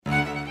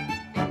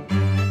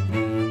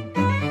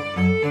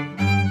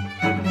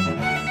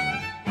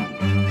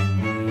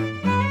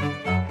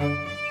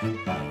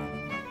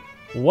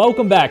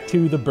Welcome back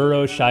to the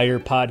Burrow Shire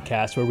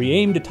podcast, where we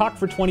aim to talk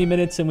for 20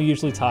 minutes and we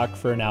usually talk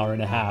for an hour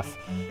and a half.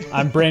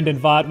 I'm Brandon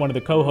Vaught, one of the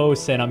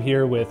co-hosts, and I'm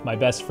here with my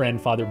best friend,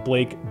 Father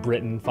Blake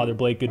Britton. Father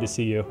Blake, good to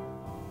see you.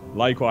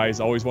 Likewise,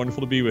 always wonderful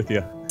to be with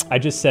you. I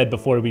just said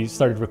before we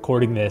started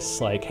recording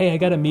this, like, hey, I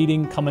got a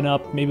meeting coming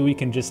up. Maybe we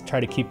can just try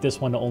to keep this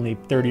one to only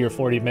 30 or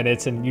 40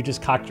 minutes. And you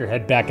just cocked your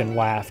head back and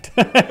laughed.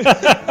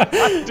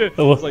 I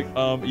was like,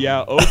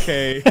 yeah,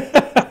 okay.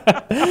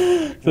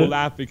 We'll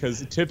laugh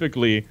because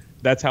typically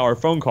that's how our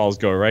phone calls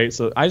go, right?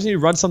 So I just need to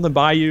run something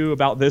by you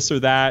about this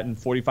or that, and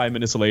 45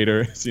 minutes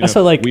later,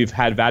 we've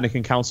had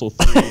Vatican Council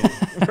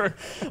III.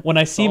 When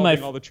I see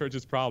all the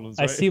church's problems,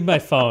 right? I see my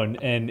phone,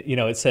 and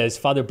it says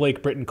Father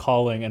Blake Britton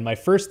calling, and my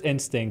first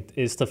instinct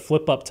is to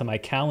flip up to my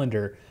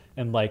calendar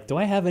and like, do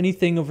I have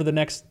anything over the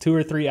next 2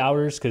 or 3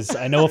 hours? Because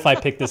I know if I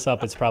pick this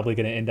up, it's probably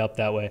going to end up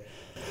that way.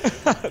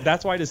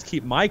 That's why I just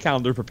keep my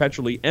calendar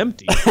perpetually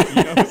empty. So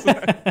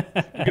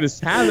you can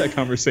just have that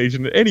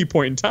conversation at any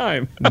point in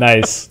time.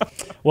 Nice.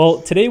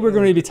 Well, today we're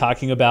going to be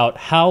talking about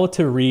how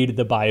to read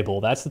the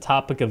Bible. That's the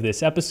topic of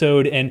this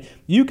episode, and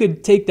you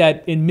could take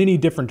that in many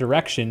different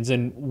directions,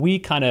 and we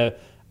kind of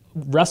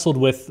wrestled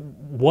with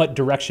what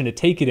direction to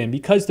take it in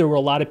because there were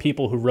a lot of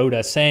people who wrote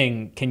us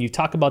saying, can you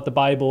talk about the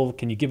Bible?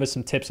 Can you give us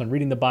some tips on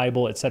reading the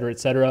Bible, et cetera, et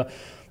cetera?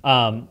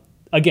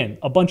 Again,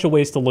 a bunch of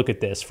ways to look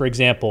at this. For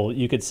example,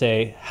 you could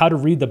say how to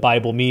read the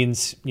Bible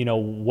means,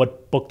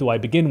 what book do I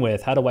begin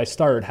with? How do I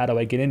start? How do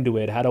I get into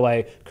it? How do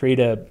I create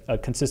a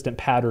consistent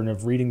pattern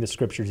of reading the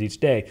scriptures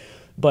each day?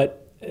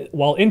 But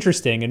while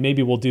interesting, and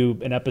maybe we'll do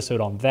an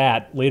episode on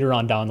that later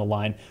on down the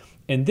line,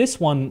 in this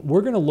one,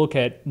 we're going to look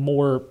at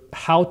more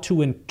how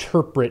to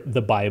interpret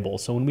the Bible.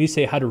 So when we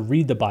say how to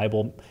read the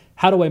Bible,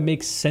 how do I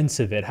make sense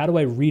of it? How do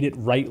I read it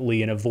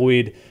rightly and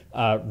avoid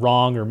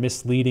wrong or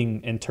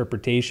misleading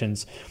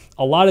interpretations?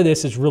 A lot of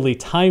this is really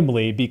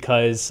timely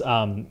because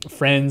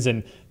friends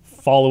and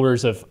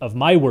followers of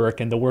my work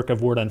and the work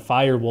of Word on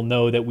Fire will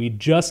know that we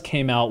just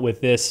came out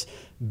with this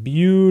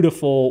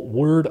beautiful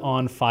Word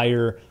on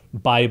Fire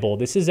Bible.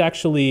 This is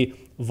actually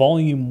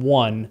volume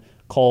 1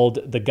 called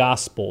The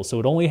Gospel. So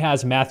it only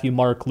has Matthew,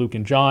 Mark, Luke,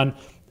 and John.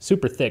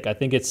 Super thick. I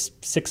think it's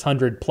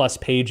 600 plus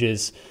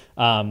pages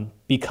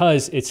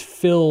because it's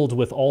filled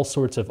with all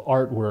sorts of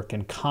artwork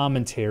and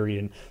commentary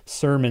and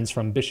sermons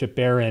from Bishop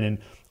Barron and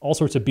all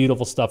sorts of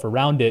beautiful stuff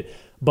around it.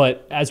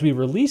 But as we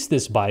released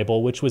this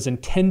Bible, which was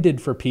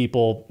intended for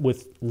people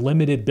with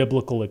limited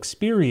biblical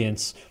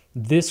experience,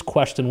 this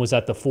question was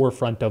at the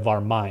forefront of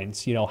our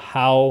minds.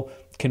 How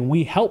can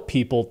we help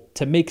people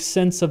to make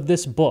sense of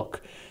this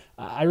book?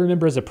 I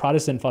remember as a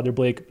Protestant, Father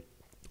Blake,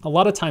 a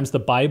lot of times the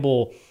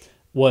Bible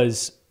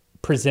was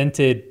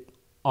presented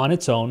on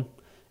its own,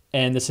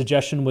 and the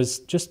suggestion was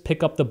just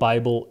pick up the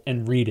Bible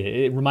and read it.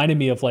 It reminded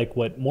me of like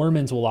what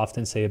Mormons will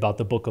often say about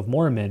the Book of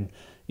Mormon.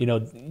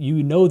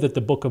 You know that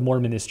the Book of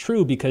Mormon is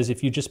true because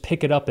if you just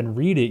pick it up and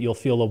read it, you'll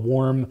feel a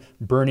warm,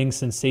 burning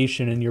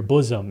sensation in your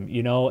bosom,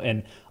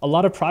 and a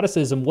lot of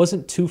Protestantism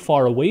wasn't too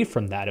far away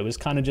from that. It was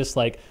kind of just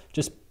like,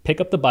 just pick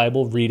up the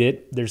Bible, read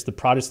it. There's the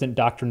Protestant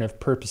doctrine of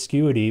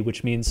perspicuity,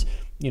 which means,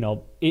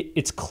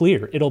 it's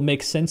clear. It'll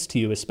make sense to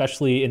you,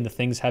 especially in the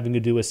things having to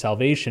do with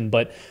salvation.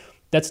 But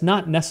that's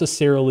not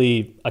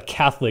necessarily a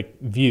Catholic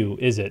view,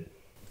 is it?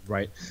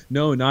 Right.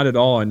 No, not at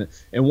all. And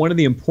one of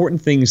the important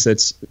things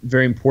that's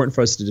very important for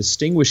us to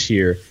distinguish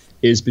here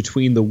is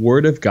between the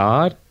Word of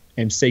God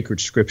and sacred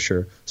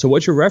Scripture. So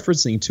what you're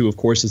referencing to, of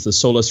course, is the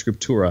Sola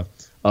Scriptura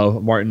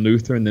of Martin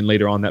Luther, and then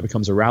later on that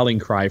becomes a rallying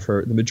cry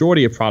for the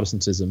majority of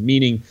Protestantism,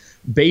 meaning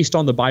based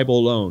on the Bible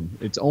alone.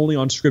 It's only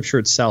on Scripture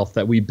itself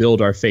that we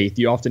build our faith.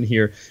 You often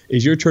hear,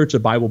 is your church a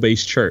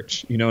Bible-based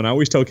church? And I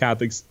always tell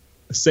Catholics,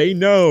 say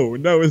no,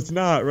 it's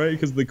not, right?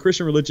 Because the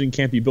Christian religion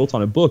can't be built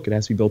on a book. It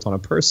has to be built on a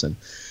person.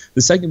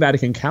 The Second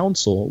Vatican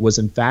Council was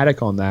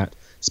emphatic on that,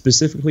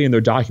 specifically in their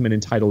document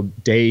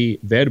entitled De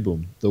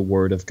Verbum, the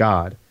Word of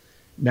God.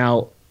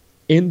 Now,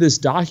 in this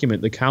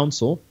document, the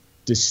Council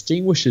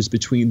distinguishes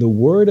between the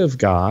Word of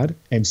God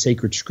and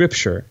sacred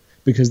Scripture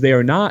because they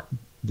are not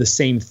the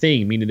same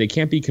thing, meaning they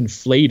can't be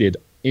conflated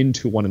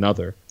into one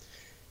another.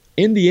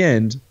 In the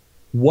end,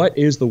 what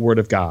is the Word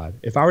of God?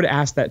 If I were to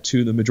ask that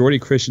to the majority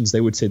of Christians,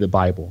 they would say the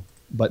Bible,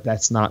 but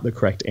that's not the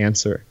correct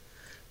answer.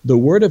 The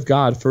Word of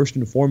God, first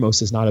and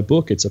foremost, is not a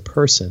book, it's a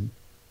person.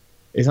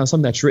 It's not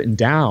something that's written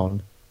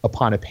down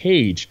upon a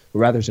page, but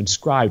rather is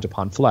inscribed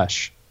upon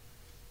flesh.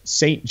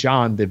 St.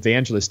 John, the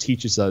evangelist,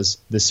 teaches us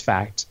this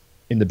fact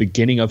in the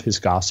beginning of his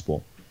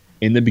gospel.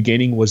 In the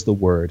beginning was the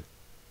Word,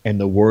 and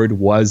the Word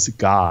was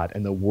God,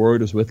 and the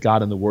Word was with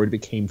God, and the Word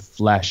became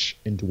flesh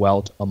and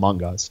dwelt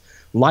among us.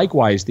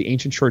 Likewise, the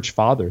ancient church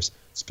fathers,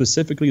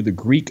 specifically the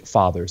Greek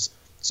fathers,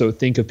 so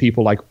think of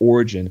people like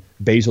Origen,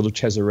 Basil of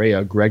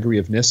Caesarea, Gregory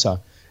of Nyssa,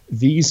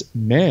 these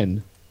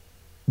men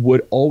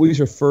would always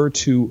refer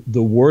to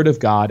the Word of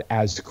God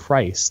as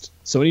Christ.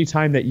 So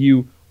anytime that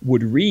you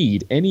would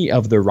read any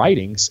of their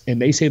writings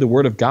and they say the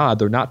Word of God,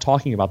 they're not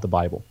talking about the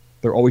Bible.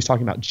 They're always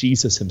talking about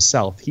Jesus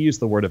himself. He is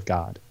the Word of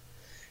God.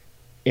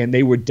 And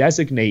they would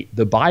designate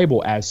the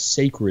Bible as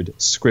sacred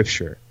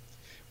Scripture,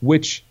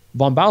 which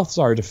Von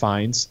Balthasar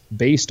defines,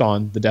 based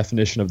on the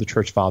definition of the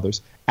Church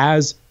Fathers,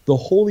 as the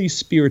Holy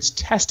Spirit's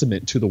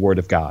testament to the Word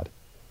of God.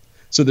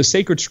 So the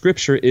sacred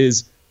scripture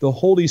is the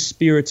Holy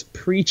Spirit's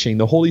preaching,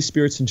 the Holy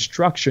Spirit's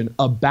instruction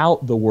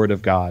about the Word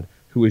of God,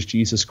 who is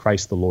Jesus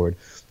Christ the Lord.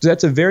 So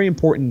that's a very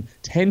important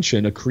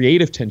tension, a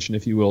creative tension,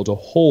 if you will, to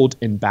hold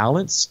in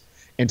balance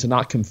and to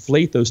not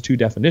conflate those two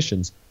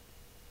definitions.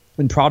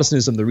 In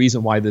Protestantism, the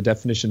reason why the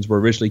definitions were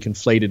originally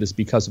conflated is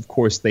because, of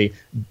course, they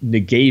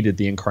negated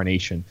the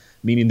incarnation,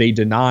 meaning they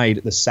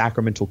denied the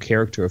sacramental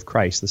character of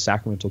Christ, the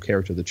sacramental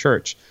character of the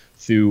church,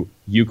 through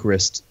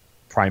Eucharist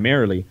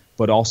primarily,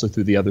 but also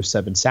through the other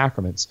 7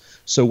 sacraments.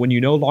 So when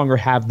you no longer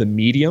have the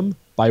medium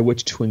by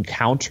which to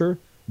encounter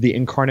the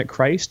incarnate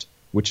Christ,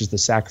 which is the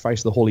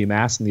sacrifice of the Holy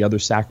Mass and the other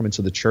sacraments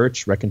of the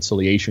church,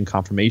 reconciliation,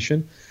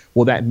 confirmation,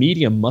 well, that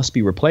medium must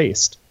be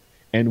replaced.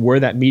 And where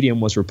that medium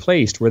was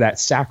replaced, where that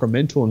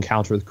sacramental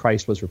encounter with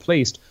Christ was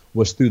replaced,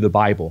 was through the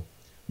Bible,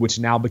 which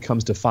now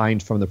becomes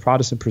defined from the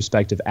Protestant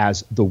perspective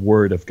as the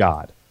Word of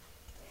God.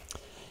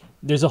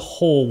 There's a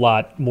whole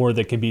lot more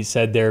that can be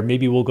said there.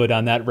 Maybe we'll go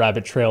down that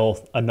rabbit trail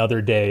another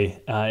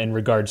day in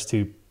regards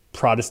to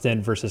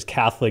Protestant versus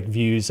Catholic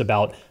views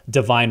about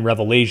divine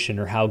revelation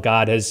or how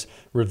God has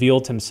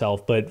revealed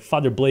himself. But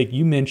Father Blake,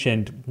 you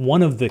mentioned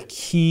one of the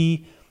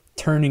key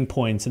turning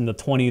points in the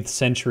 20th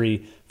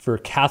century for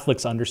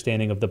Catholics'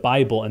 understanding of the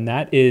Bible, and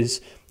that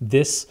is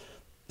this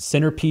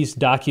centerpiece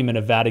document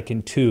of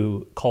Vatican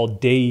II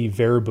called Dei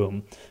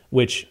Verbum,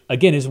 which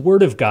again is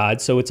Word of God,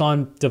 so it's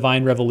on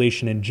divine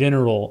revelation in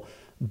general,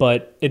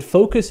 but it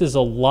focuses a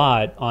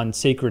lot on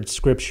sacred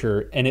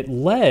scripture, and it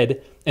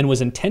led and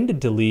was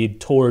intended to lead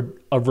toward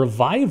a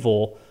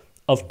revival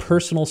of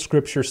personal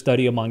scripture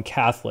study among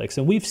Catholics.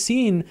 And we've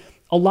seen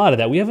a lot of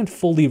that. We haven't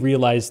fully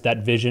realized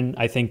that vision.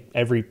 I think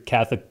every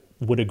Catholic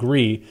would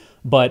agree,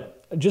 but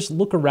just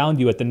look around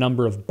you at the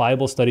number of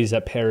Bible studies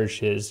at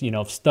parishes,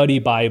 study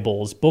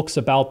Bibles, books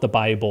about the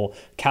Bible,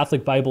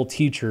 Catholic Bible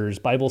teachers,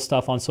 Bible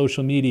stuff on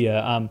social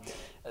media.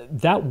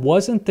 That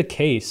wasn't the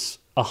case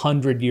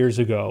 100 years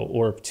ago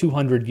or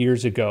 200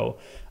 years ago.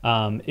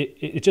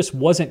 It just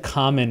wasn't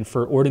common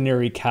for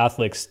ordinary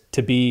Catholics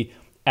to be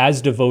as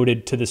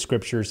devoted to the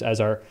scriptures as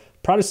our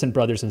Protestant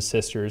brothers and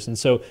sisters. And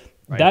so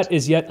that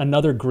is yet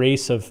another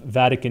grace of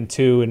Vatican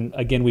II. And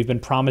again, we've been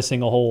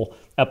promising a whole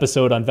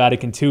episode on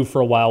Vatican II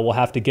for a while. We'll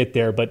have to get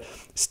there, but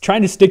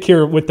trying to stick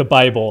here with the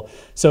Bible.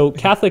 So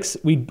Catholics,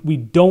 we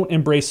don't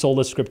embrace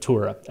sola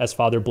scriptura, as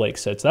Father Blake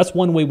said. So that's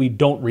one way we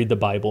don't read the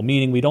Bible,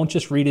 meaning we don't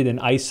just read it in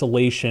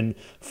isolation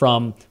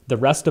from the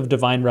rest of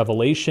divine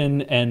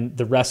revelation and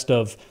the rest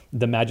of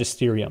the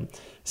magisterium.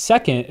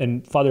 Second,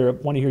 and Father, I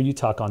want to hear you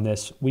talk on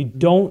this, we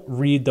don't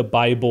read the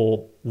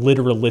Bible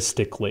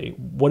literalistically.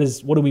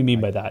 What do we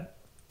mean by that?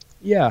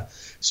 Yeah,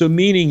 so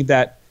meaning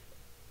that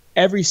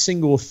every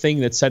single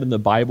thing that's said in the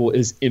Bible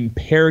is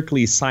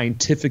empirically,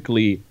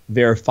 scientifically,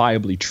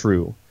 verifiably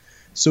true.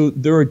 So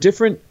there are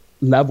different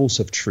levels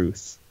of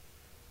truth.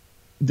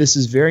 This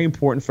is very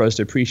important for us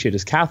to appreciate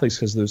as Catholics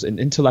because there's an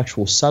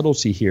intellectual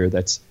subtlety here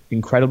that's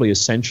incredibly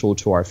essential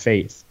to our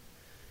faith.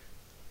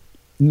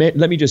 Let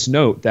me just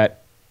note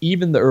that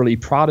even the early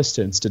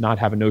Protestants did not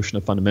have a notion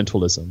of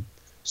fundamentalism.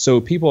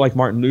 So people like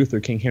Martin Luther,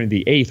 King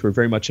Henry VIII were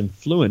very much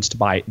influenced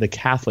by the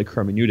Catholic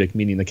hermeneutic,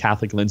 meaning the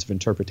Catholic lens of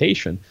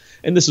interpretation.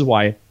 And this is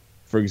why,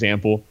 for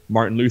example,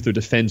 Martin Luther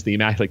defends the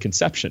Immaculate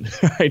Conception,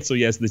 right? So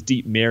he has this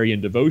deep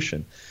Marian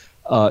devotion.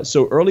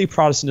 So early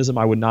Protestantism,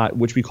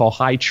 which we call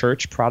high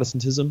church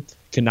Protestantism,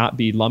 cannot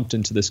be lumped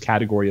into this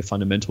category of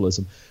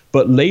fundamentalism.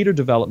 But later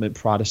development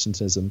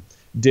Protestantism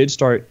did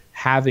start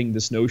having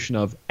this notion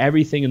of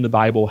everything in the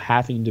Bible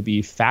having to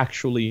be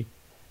factually,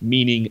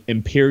 meaning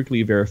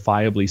empirically,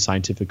 verifiably,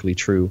 scientifically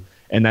true.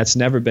 And that's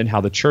never been how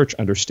the church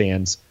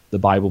understands the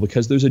Bible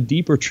because there's a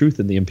deeper truth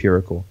in the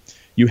empirical.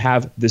 You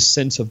have this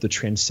sense of the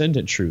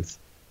transcendent truth.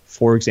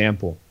 For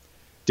example,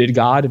 did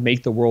God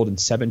make the world in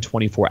 7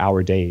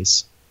 24-hour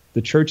days?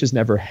 The church has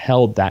never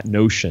held that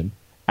notion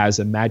as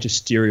a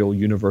magisterial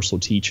universal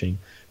teaching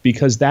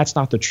because that's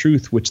not the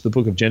truth which the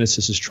book of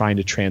Genesis is trying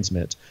to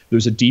transmit.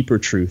 There's a deeper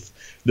truth.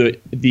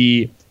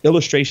 The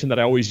illustration that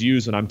I always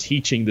use when I'm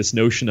teaching this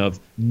notion of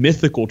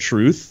mythical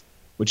truth,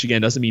 which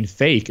again doesn't mean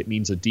fake, it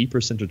means a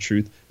deeper sense of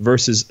truth,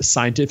 versus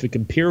scientific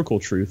empirical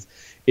truth,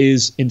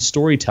 is in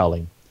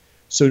storytelling.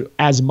 So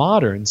as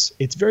moderns,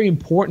 it's very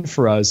important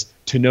for us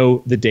to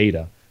know the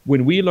data.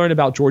 When we learn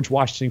about George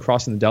Washington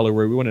crossing the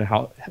Delaware, we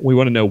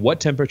want to know what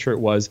temperature it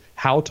was,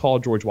 how tall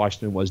George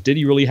Washington was, did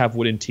he really have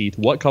wooden teeth,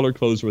 what color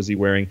clothes was he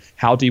wearing,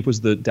 how deep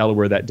was the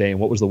Delaware that day, and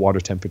what was the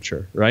water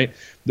temperature, right?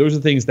 Those are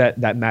things that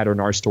matter in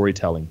our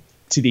storytelling.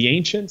 To the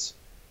ancients,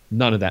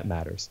 none of that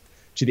matters.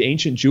 To the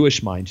ancient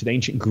Jewish mind, to the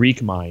ancient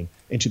Greek mind,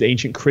 and to the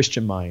ancient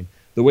Christian mind,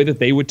 the way that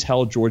they would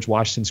tell George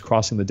Washington's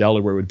crossing the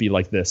Delaware would be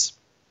like this.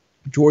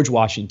 George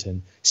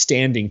Washington,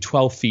 standing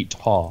 12 feet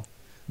tall,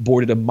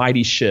 boarded a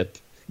mighty ship,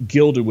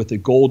 gilded with a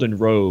golden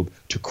robe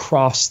to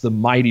cross the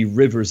mighty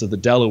rivers of the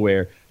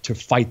Delaware to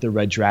fight the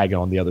Red Dragon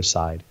on the other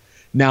side.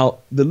 Now,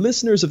 the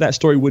listeners of that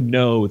story would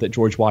know that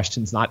George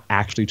Washington's not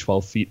actually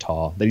 12 feet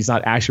tall, that he's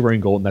not actually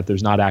wearing gold, and that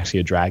there's not actually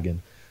a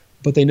dragon.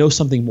 But they know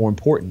something more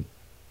important.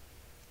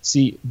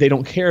 See, they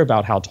don't care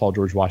about how tall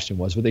George Washington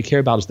was. What they care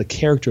about is the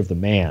character of the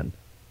man.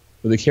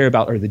 What they care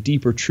about are the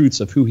deeper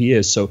truths of who he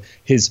is. So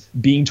his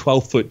being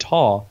 12 foot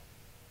tall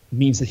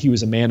means that he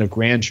was a man of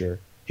grandeur.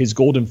 His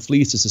golden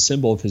fleece is a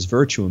symbol of his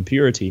virtue and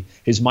purity.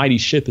 His mighty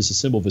ship is a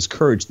symbol of his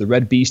courage. The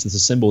red beast is a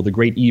symbol of the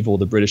great evil of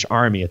the British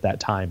Army at that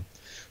time.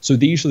 So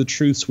these are the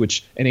truths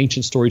which an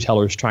ancient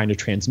storyteller is trying to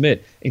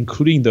transmit,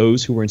 including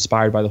those who were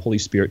inspired by the Holy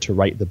Spirit to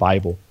write the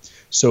Bible.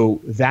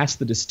 So that's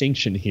the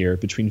distinction here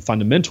between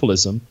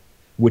fundamentalism,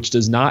 which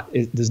does not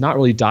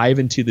really dive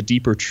into the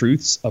deeper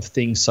truths of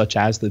things such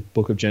as the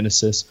book of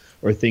Genesis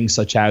or things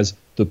such as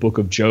the book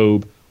of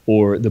Job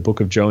or the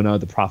book of Jonah,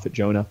 the prophet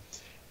Jonah.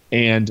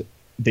 And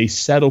they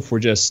settle for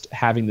just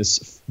having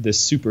this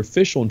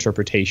superficial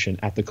interpretation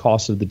at the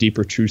cost of the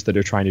deeper truths that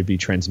are trying to be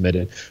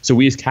transmitted. So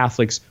we as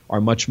Catholics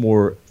are much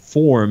more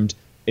formed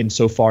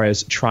insofar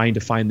as trying to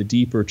find the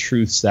deeper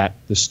truths that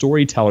the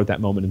storyteller at that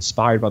moment,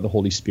 inspired by the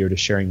Holy Spirit, is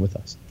sharing with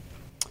us.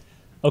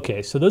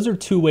 Okay, so those are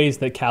two ways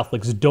that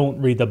Catholics don't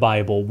read the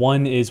Bible.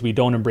 One is we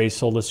don't embrace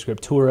sola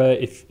scriptura.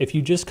 If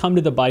you just come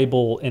to the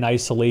Bible in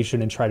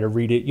isolation and try to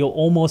read it, you'll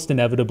almost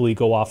inevitably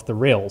go off the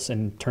rails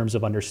in terms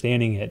of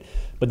understanding it.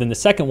 But then the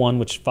second one,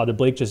 which Father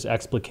Blake just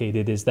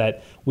explicated, is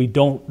that we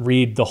don't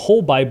read the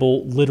whole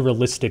Bible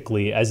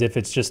literalistically, as if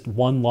it's just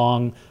one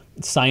long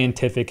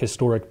scientific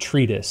historic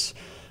treatise.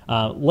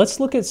 Let's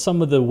look at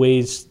some of the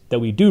ways that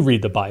we do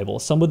read the Bible,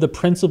 some of the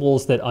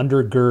principles that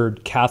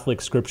undergird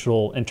Catholic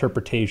scriptural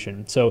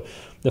interpretation. So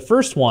the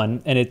first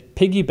one, and it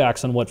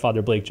piggybacks on what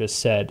Father Blake just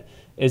said,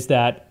 is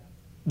that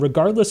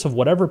regardless of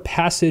whatever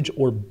passage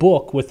or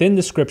book within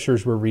the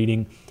scriptures we're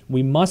reading,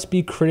 we must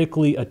be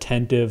critically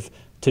attentive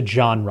to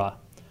genre.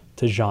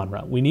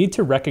 We need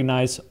to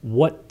recognize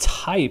what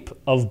type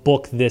of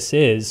book this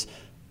is,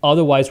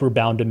 otherwise we're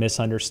bound to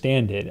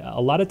misunderstand it.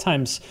 A lot of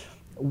times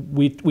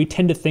we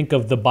tend to think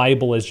of the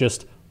Bible as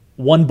just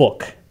one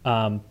book,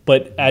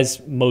 but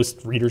as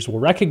most readers will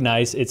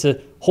recognize, it's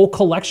a whole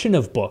collection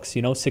of books,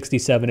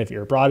 67 if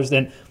you're a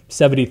Protestant,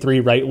 73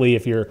 rightly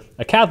if you're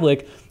a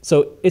Catholic.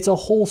 So it's a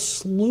whole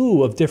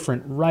slew of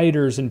different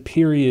writers and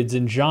periods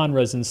and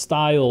genres and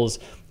styles.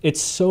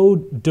 It's so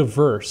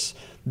diverse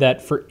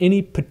that for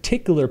any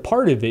particular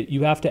part of it,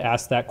 you have to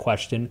ask that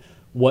question,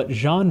 what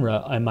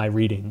genre am I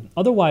reading?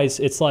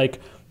 Otherwise, it's like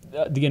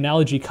the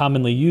analogy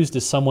commonly used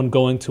is someone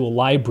going to a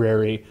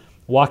library,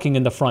 walking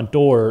in the front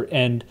door,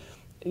 and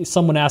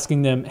someone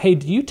asking them, hey,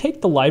 do you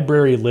take the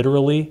library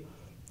literally?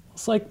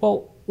 It's like,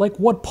 well, like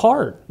what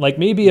part? Like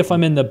maybe if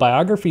I'm in the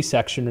biography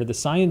section or the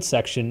science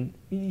section,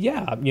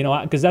 yeah,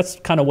 because that's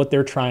kind of what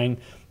they're trying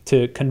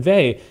to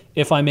convey.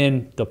 If I'm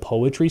in the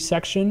poetry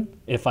section,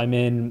 if I'm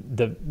in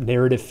the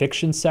narrative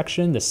fiction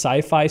section, the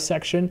sci-fi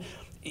section,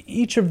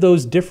 each of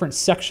those different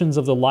sections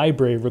of the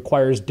library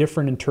requires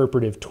different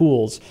interpretive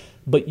tools,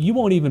 but you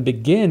won't even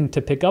begin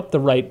to pick up the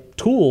right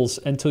tools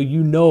until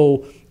you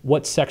know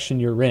what section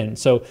you're in.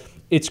 So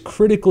it's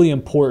critically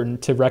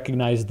important to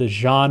recognize the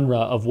genre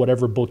of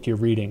whatever book you're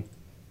reading.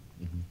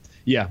 Mm-hmm.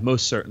 Yeah,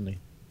 most certainly.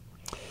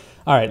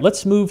 All right,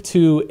 let's move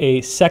to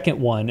a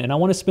second one, and I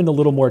want to spend a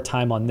little more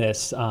time on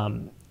this.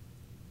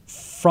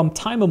 From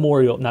time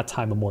immemorial, not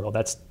time immemorial,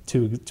 that's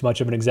too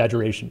much of an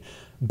exaggeration,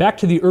 back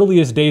to the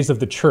earliest days of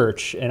the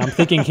church, and I'm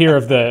thinking here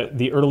of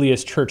the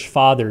earliest church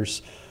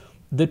fathers,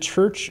 the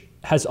church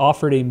has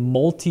offered a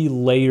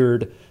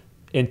multi-layered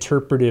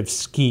interpretive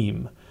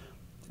scheme.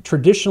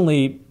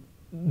 Traditionally,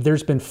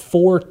 there's been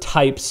 4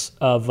 types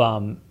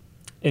of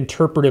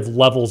interpretive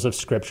levels of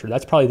Scripture.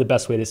 That's probably the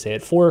best way to say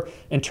it. 4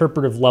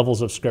 interpretive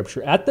levels of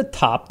Scripture. At the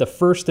top, the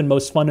first and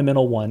most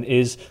fundamental one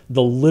is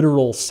the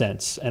literal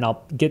sense, and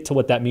I'll get to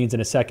what that means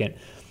in a second.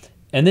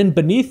 And then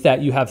beneath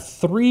that, you have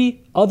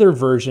 3 other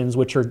versions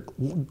which are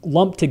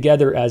lumped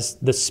together as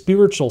the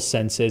spiritual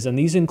senses, and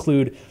these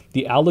include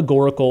the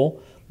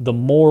allegorical, the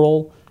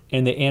moral,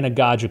 and the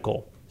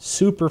anagogical.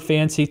 Super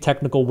fancy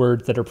technical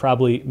words that are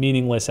probably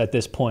meaningless at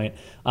this point.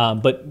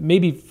 But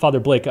maybe, Father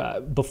Blake,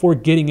 before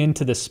getting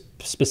into the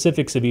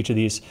specifics of each of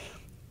these,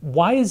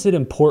 why is it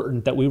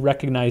important that we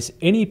recognize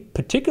any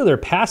particular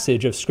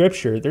passage of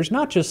Scripture? There's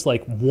not just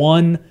like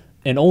one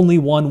and only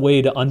one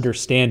way to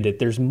understand it.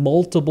 There's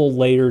multiple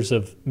layers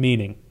of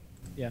meaning.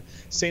 Yeah,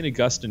 St.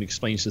 Augustine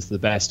explains this the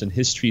best in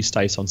his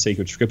treatise on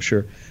sacred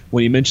Scripture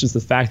when he mentions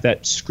the fact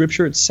that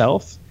Scripture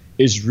itself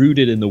is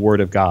rooted in the Word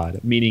of God,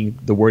 meaning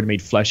the Word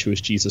made flesh, who is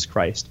Jesus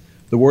Christ.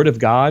 The Word of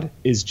God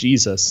is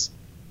Jesus,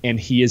 and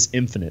He is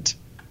infinite.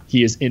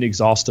 He is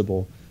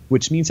inexhaustible,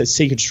 which means that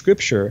sacred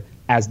Scripture,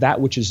 as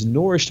that which is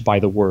nourished by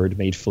the Word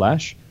made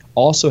flesh,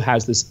 also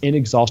has this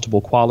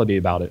inexhaustible quality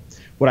about it.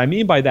 What I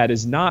mean by that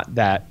is not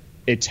that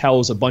it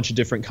tells a bunch of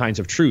different kinds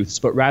of truths,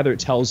 but rather it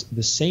tells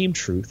the same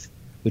truth,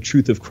 the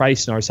truth of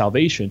Christ and our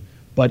salvation,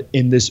 but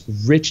in this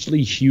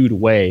richly hued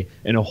way,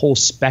 in a whole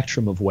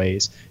spectrum of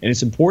ways. And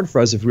it's important for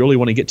us, if we really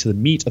want to get to the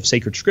meat of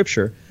sacred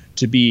Scripture,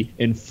 to be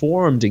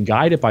informed and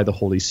guided by the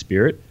Holy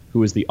Spirit,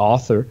 who is the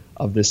author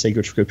of this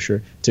sacred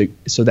scripture,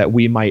 so that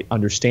we might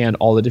understand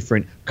all the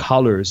different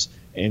colors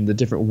and the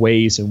different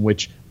ways in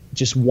which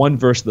just one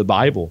verse of the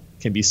Bible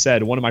can be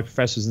said. One of my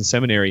professors in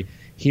seminary,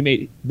 he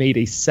made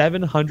a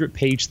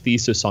 700-page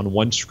thesis on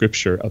one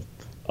scripture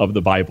of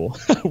the Bible,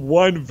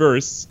 one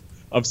verse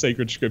of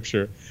sacred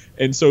scripture.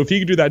 And so if he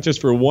could do that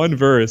just for one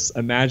verse,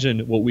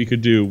 imagine what we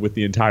could do with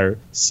the entire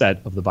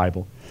set of the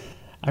Bible.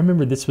 I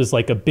remember this was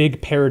like a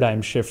big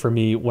paradigm shift for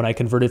me when I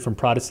converted from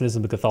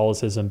Protestantism to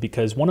Catholicism,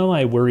 because one of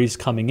my worries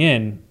coming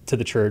in to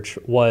the church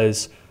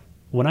was,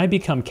 when I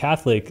become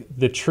Catholic,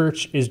 the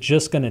church is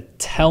just going to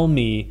tell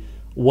me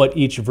what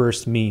each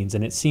verse means,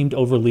 and it seemed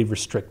overly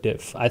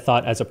restrictive. I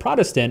thought, as a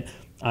Protestant,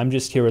 I'm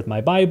just here with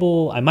my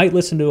Bible. I might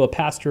listen to a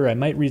pastor, I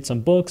might read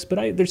some books,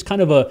 but there's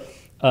kind of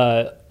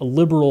a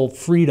liberal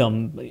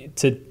freedom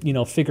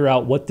to figure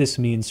out what this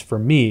means for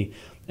me.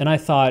 And I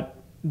thought,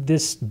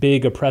 this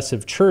big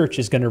oppressive church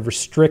is going to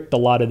restrict a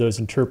lot of those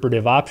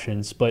interpretive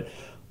options. But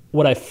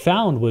what I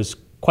found was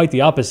quite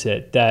the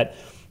opposite, that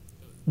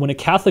when a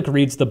Catholic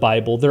reads the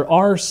Bible, there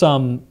are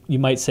some, you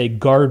might say,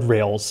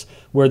 guardrails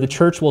where the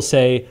church will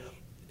say,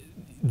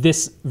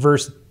 this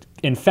verse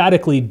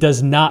emphatically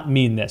does not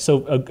mean this.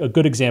 So a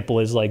good example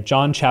is like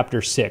John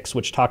chapter 6,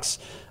 which talks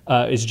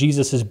is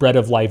Jesus' bread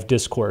of life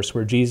discourse,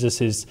 where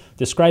Jesus is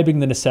describing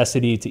the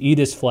necessity to eat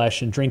his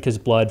flesh and drink his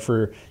blood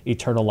for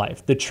eternal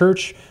life. The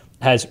church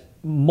has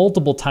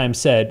multiple times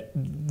said,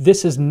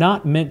 this is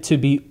not meant to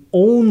be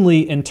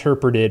only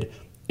interpreted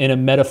in a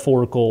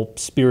metaphorical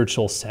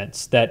spiritual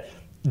sense, that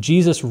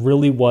Jesus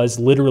really was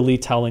literally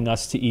telling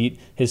us to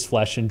eat his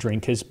flesh and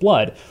drink his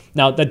blood.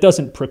 Now, that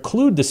doesn't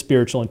preclude the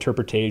spiritual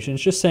interpretation.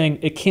 It's just saying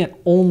it can't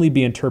only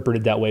be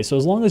interpreted that way. So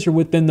as long as you're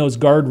within those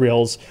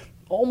guardrails,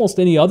 almost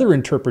any other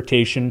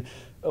interpretation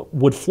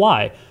would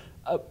fly.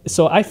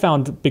 So I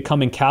found,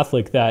 becoming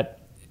Catholic, that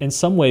in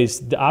some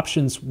ways the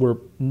options were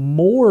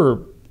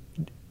more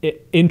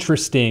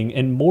interesting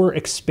and more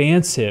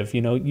expansive.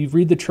 You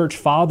read the church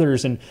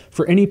fathers, and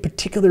for any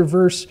particular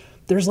verse,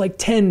 there's like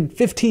 10,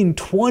 15,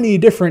 20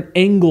 different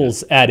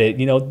angles at it,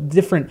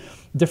 different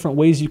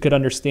ways you could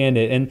understand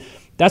it. And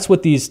that's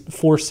what these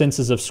four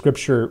senses of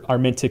Scripture are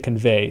meant to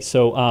convey.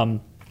 So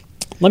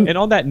and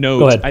on that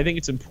note, I think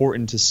it's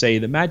important to say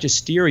the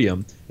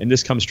magisterium, and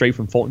this comes straight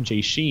from Fulton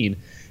J. Sheen,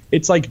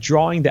 it's like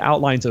drawing the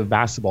outlines of a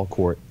basketball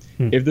court.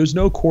 If there's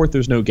no court,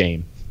 there's no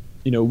game.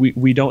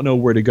 We don't know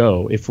where to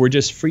go. If we're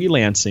just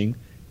freelancing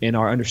in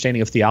our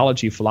understanding of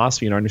theology,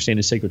 philosophy, and our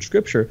understanding of sacred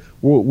scripture,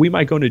 we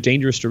might go in a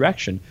dangerous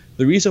direction.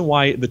 The reason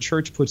why the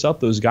church puts up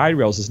those guide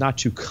rails is not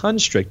to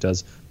constrict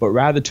us, but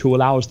rather to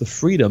allow us the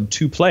freedom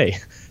to play,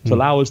 to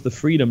allow us the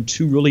freedom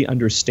to really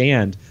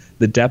understand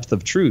the depth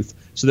of truth,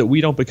 so that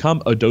we don't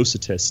become a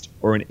Docetist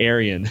or an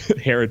Arian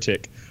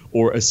heretic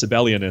or a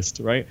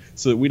Sabellianist, right?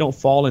 So that we don't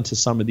fall into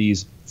some of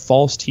these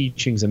false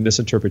teachings and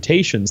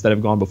misinterpretations that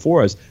have gone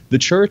before us. The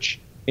church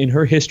in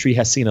her history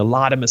has seen a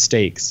lot of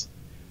mistakes.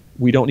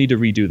 We don't need to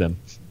redo them.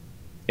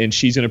 And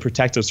she's going to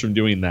protect us from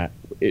doing that.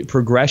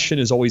 Progression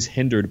is always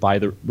hindered by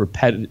the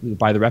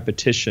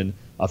repetition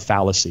of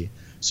fallacy.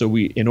 So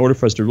in order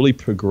for us to really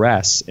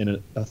progress in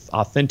an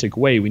authentic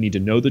way, we need to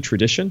know the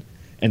tradition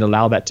and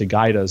allow that to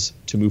guide us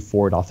to move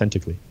forward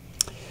authentically.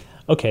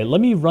 Okay,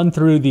 let me run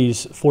through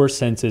these four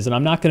senses, and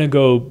I'm not going to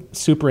go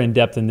super in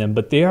depth in them,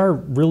 but they are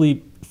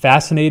really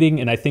fascinating,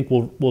 and I think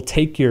will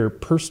take your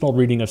personal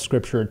reading of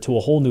Scripture to a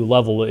whole new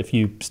level if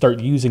you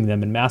start using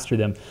them and master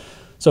them.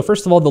 So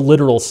first of all, the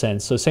literal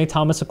sense. So St.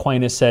 Thomas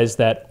Aquinas says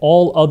that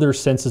all other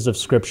senses of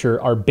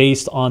Scripture are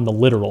based on the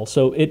literal.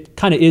 So it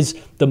kind of is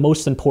the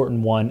most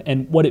important one.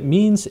 And what it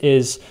means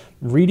is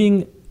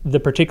reading the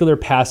particular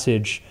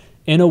passage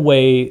in a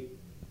way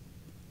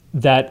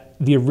that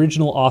the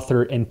original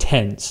author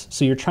intends.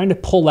 So you're trying to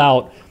pull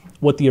out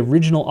what the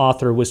original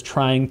author was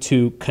trying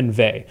to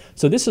convey.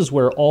 So this is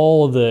where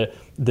all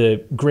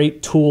the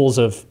great tools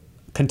of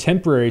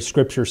contemporary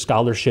Scripture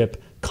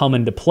scholarship come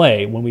into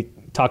play, when we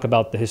talk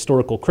about the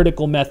historical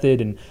critical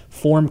method and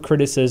form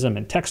criticism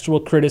and textual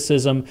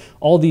criticism,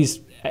 all these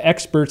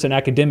experts and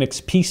academics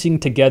piecing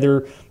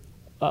together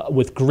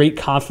with great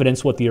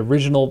confidence what the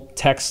original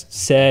text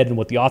said and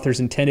what the authors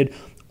intended.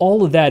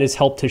 All of that has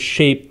helped to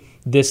shape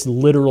this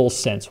literal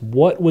sense.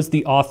 What was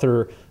the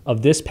author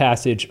of this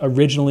passage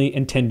originally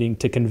intending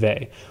to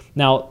convey?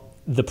 Now,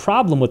 the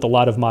problem with a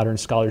lot of modern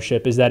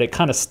scholarship is that it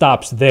kind of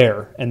stops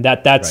there, and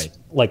that's right,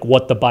 like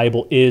what the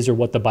Bible is or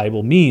what the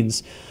Bible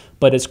means.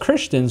 But as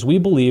Christians, we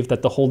believe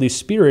that the Holy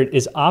Spirit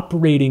is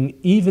operating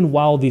even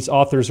while these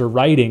authors are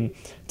writing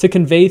to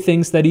convey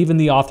things that even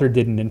the author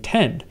didn't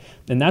intend.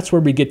 And that's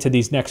where we get to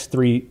these next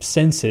three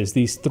senses,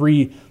 these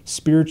three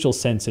spiritual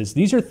senses.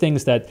 These are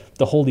things that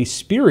the Holy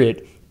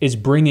Spirit is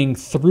bringing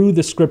through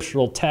the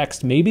scriptural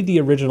text. Maybe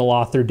the original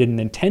author didn't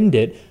intend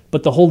it,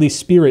 but the Holy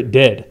Spirit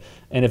did.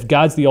 And if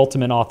God's the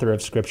ultimate author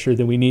of Scripture,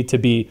 then we need to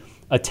be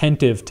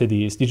attentive to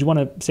these. Did you want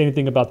to say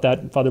anything about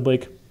that, Father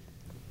Blake?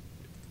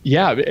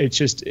 Yeah,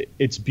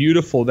 it's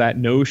beautiful, that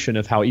notion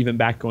of how, even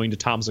back going to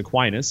Thomas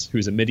Aquinas,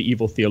 who's a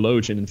medieval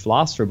theologian and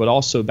philosopher, but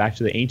also back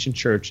to the ancient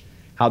church,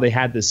 how they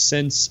had this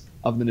sense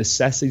of the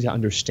necessity to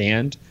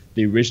understand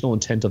the original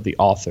intent of the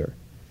author.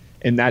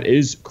 And that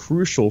is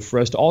crucial for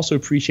us to also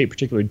appreciate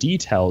particular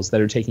details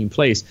that are taking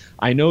place.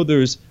 I know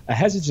there's a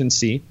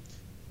hesitancy,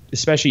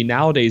 especially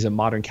nowadays in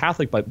modern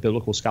Catholic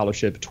biblical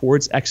scholarship,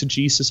 towards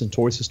exegesis and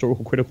towards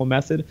historical critical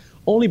method,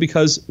 only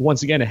because,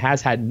 once again, it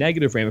has had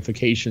negative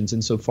ramifications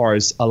insofar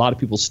as a lot of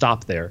people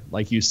stop there,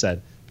 like you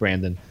said,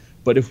 Brandon.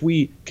 But if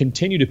we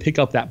continue to pick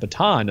up that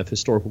baton of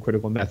historical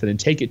critical method and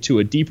take it to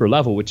a deeper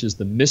level, which is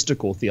the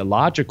mystical,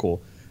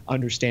 theological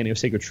understanding of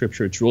sacred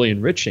scripture, it's really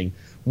enriching.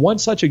 One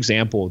such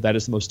example that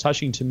is the most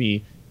touching to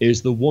me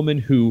is the woman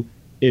who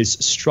is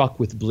struck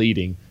with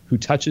bleeding, who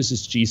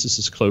touches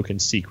Jesus' cloak in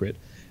secret.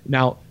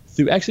 Now,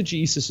 through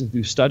exegesis and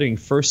through studying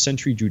first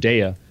century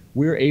Judea,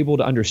 we're able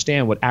to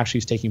understand what actually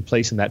is taking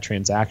place in that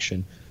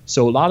transaction.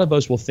 So a lot of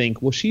us will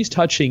think, well, she's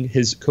touching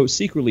his coat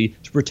secretly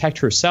to protect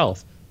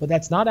herself. But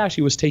that's not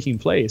actually what's taking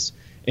place.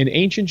 In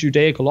ancient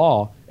Judaic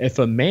law, if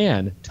a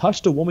man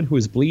touched a woman who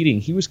was bleeding,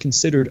 he was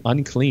considered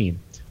unclean,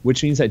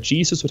 which means that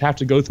Jesus would have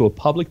to go through a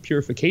public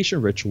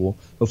purification ritual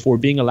before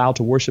being allowed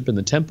to worship in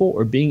the temple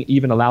or being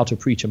even allowed to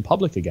preach in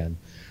public again.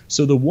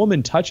 So the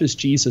woman touches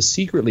Jesus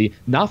secretly,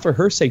 not for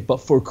her sake,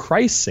 but for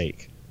Christ's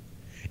sake.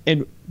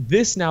 And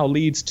this now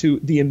leads to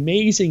the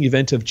amazing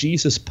event of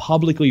Jesus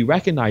publicly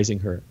recognizing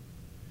her,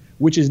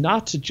 which is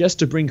not just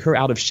to bring her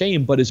out of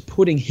shame, but is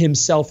putting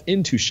himself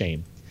into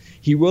shame.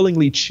 He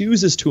willingly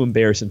chooses to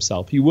embarrass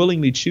himself. He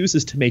willingly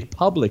chooses to make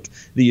public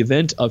the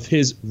event of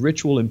his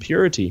ritual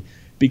impurity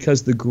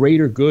because the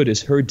greater good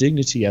is her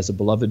dignity as a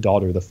beloved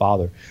daughter of the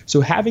Father. So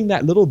having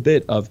that little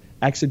bit of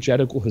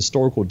exegetical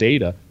historical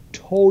data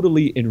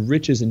totally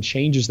enriches and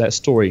changes that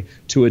story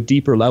to a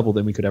deeper level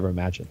than we could ever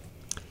imagine.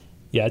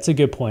 Yeah, it's a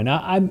good point.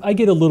 I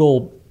get a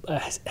little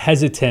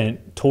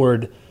hesitant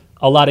toward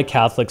a lot of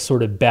Catholics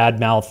sort of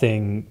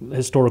bad-mouthing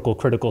historical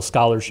critical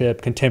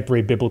scholarship,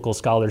 contemporary biblical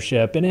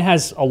scholarship, and it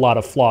has a lot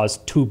of flaws,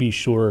 to be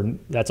sure. And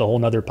that's a whole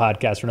nother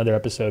podcast or another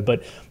episode,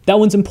 but that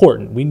one's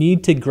important. We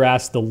need to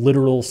grasp the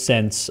literal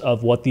sense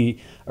of what the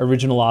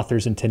original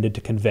authors intended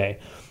to convey.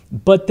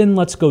 But then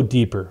let's go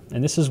deeper,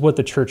 and this is what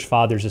the Church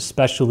Fathers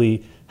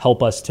especially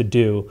help us to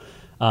do.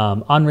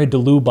 Henri de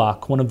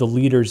Lubac, one of the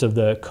leaders of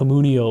the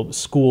Communio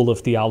school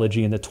of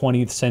theology in the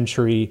 20th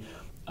century,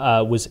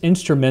 was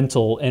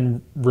instrumental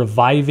in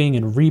reviving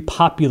and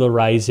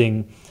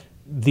repopularizing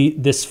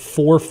this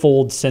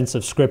fourfold sense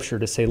of Scripture,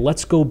 to say,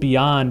 let's go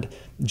beyond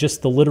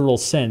just the literal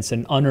sense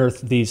and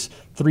unearth these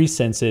three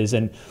senses.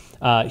 And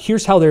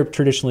here's how they're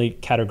traditionally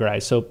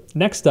categorized. So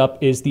next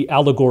up is the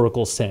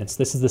allegorical sense.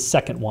 This is the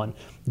second one.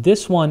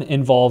 This one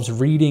involves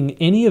reading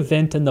any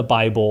event in the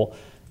Bible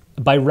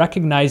by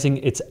recognizing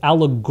its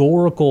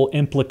allegorical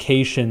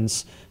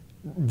implications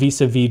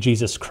vis-a-vis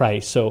Jesus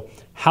Christ. So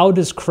how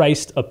does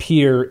Christ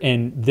appear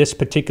in this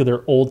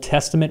particular Old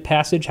Testament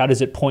passage? How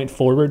does it point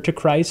forward to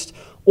Christ?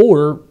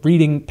 Or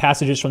reading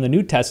passages from the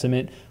New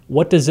Testament,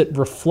 what does it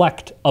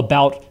reflect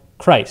about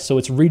Christ? So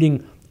it's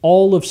reading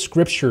all of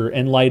Scripture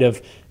in light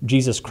of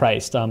Jesus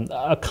Christ.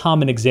 A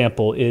common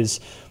example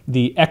is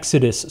the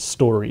Exodus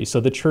story. So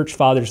the Church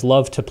Fathers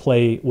love to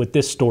play with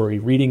this story,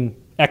 reading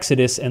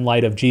Exodus in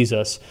light of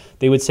Jesus.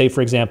 They would say,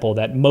 for example,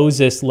 that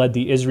Moses led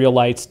the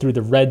Israelites through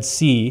the Red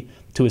Sea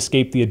to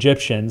escape the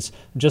Egyptians,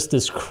 just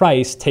as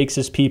Christ takes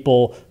his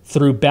people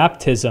through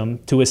baptism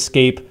to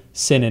escape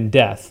sin and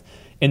death.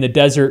 In the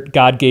desert,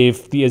 God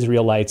gave the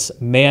Israelites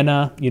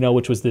manna,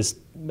 which was this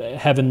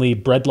heavenly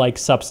bread-like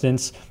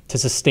substance to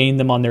sustain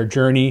them on their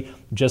journey,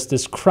 just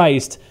as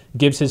Christ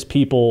gives his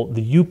people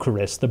the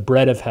Eucharist, the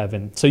bread of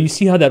heaven. So you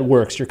see how that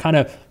works. You're kind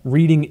of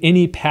reading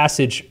any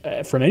passage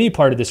from any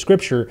part of the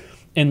Scripture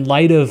in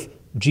light of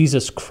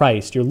Jesus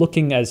Christ. You're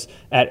looking at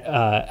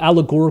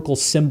allegorical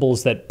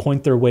symbols that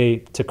point their way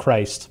to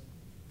Christ.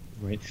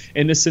 Right.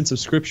 And this sense of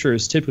Scripture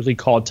is typically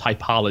called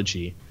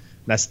typology.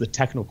 That's the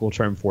technical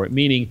term for it,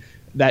 meaning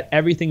that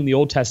everything in the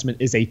Old Testament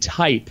is a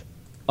type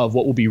of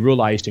what will be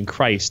realized in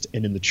Christ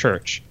and in the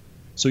church.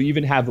 So you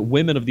even have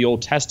women of the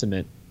Old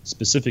Testament,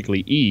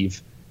 specifically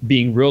Eve,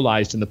 being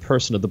realized in the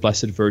person of the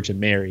Blessed Virgin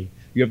Mary.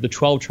 You have the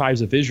 12 tribes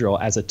of Israel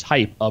as a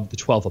type of the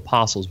 12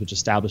 apostles, which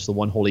established the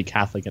one holy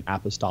Catholic and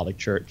Apostolic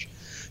Church.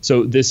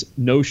 So this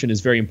notion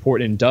is very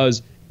important and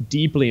does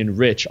deeply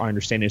enrich our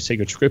understanding of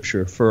sacred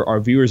Scripture. For our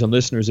viewers and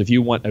listeners, if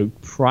you want a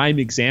prime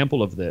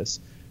example of this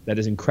that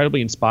is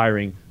incredibly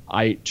inspiring,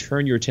 I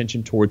turn your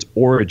attention towards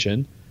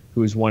Origen,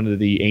 who is one of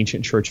the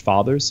ancient church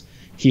fathers.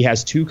 He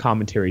has two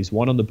commentaries,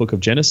 one on the book of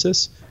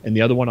Genesis and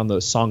the other one on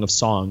the Song of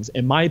Songs.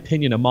 In my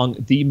opinion,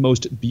 among the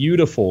most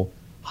beautiful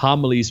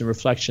homilies and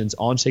reflections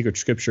on sacred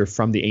Scripture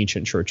from the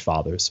ancient church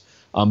fathers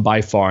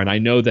by far. And I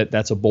know that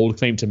that's a bold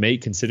claim to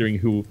make, considering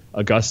who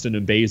Augustine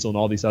and Basil and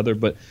all these other,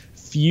 but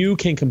few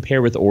can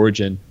compare with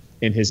Origen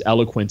in his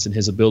eloquence and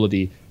his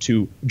ability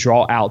to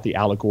draw out the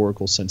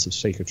allegorical sense of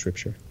sacred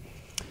Scripture.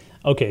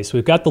 Okay, so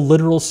we've got the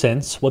literal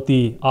sense, what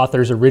the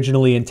authors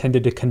originally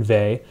intended to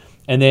convey,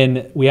 And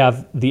then we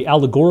have the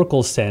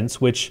allegorical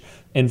sense, which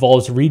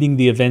involves reading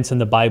the events in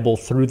the Bible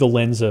through the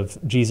lens of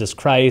Jesus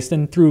Christ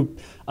and through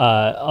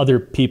other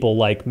people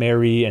like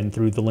Mary and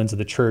through the lens of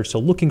the church. So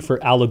looking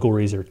for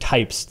allegories or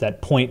types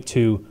that point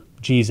to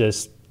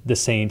Jesus, the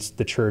saints,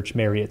 the church,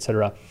 Mary,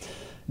 etc.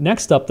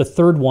 Next up, the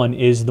third one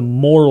is the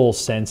moral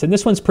sense. And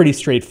this one's pretty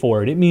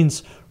straightforward. It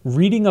means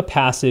reading a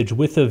passage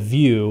with a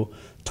view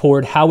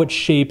toward how it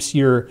shapes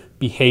your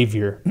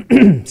behavior.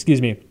 Excuse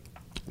me.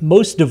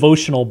 Most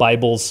devotional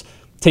Bibles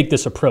take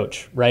this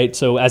approach, right?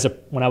 So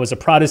when I was a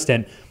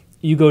Protestant,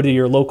 you go to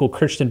your local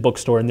Christian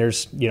bookstore and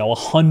there's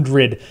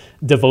 100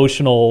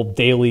 devotional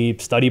daily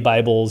study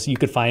Bibles. You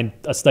could find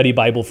a study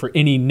Bible for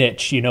any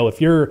niche. If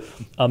you're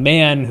a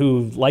man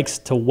who likes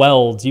to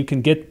weld, you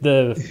can get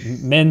the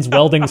men's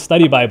welding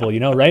study Bible,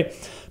 right?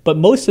 But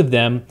most of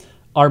them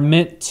are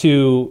meant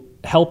to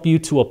help you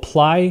to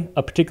apply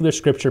a particular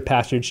scripture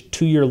passage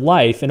to your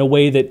life in a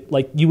way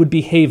that you would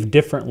behave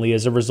differently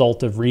as a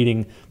result of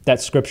reading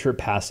that scripture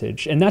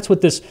passage. And that's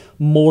what this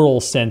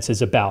moral sense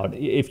is about.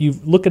 If you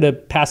look at a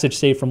passage,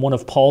 say, from one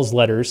of Paul's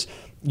letters,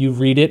 you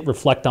read it,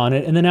 reflect on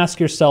it, and then ask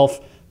yourself,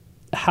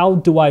 how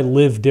do I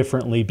live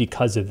differently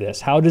because of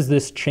this? How does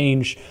this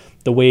change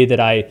the way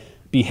that I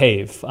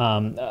behave?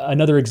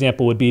 Another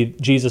example would be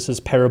Jesus'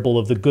 parable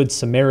of the Good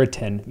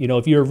Samaritan.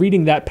 If you're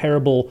reading that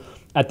parable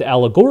at the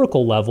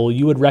allegorical level,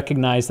 you would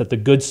recognize that the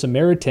Good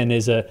Samaritan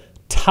is a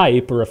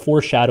type or a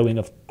foreshadowing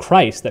of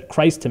Christ, that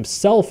Christ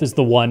himself is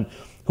the one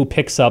who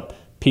picks up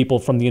people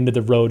from the end of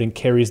the road and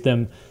carries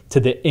them to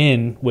the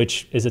inn,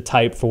 which is a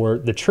type for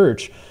the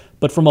church.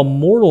 But from a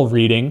moral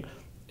reading,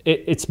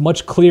 it's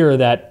much clearer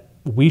that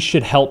we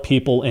should help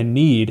people in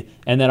need,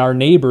 and that our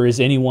neighbor is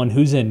anyone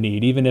who's in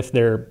need, even if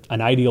they're an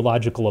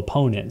ideological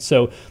opponent.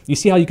 So you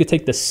see how you could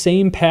take the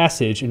same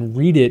passage and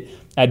read it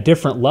at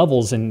different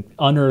levels and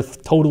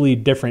unearth totally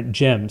different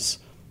gems.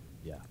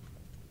 Yeah.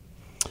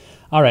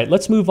 All right,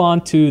 let's move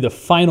on to the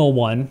final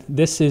one.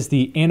 This is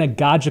the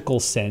anagogical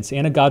sense.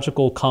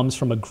 Anagogical comes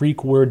from a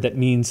Greek word that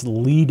means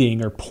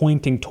leading or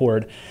pointing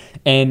toward.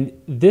 And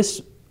this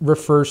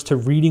refers to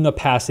reading a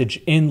passage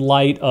in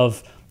light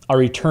of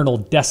our eternal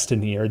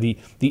destiny or the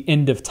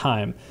end of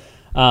time.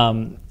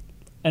 And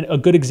a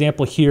good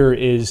example here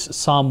is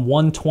Psalm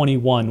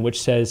 121,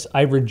 which says,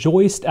 I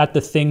rejoiced at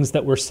the things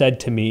that were said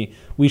to me.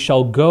 We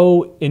shall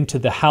go into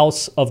the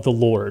house of the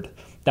Lord.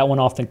 That one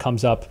often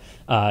comes up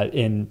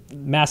in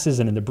masses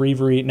and in the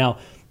breviary. Now,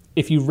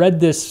 if you read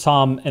this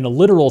psalm in a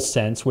literal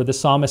sense, where the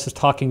psalmist is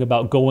talking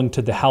about going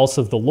to the house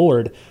of the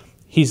Lord,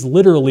 he's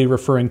literally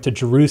referring to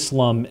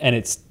Jerusalem and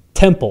its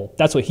temple.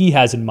 That's what he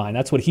has in mind.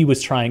 That's what he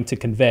was trying to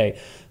convey.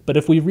 But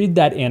if we read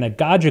that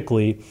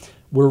anagogically,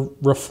 we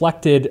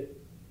reflect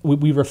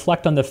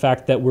on the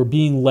fact that we're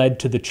being led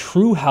to the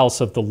true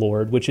house of the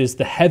Lord, which is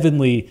the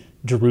heavenly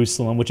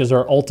Jerusalem, which is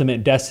our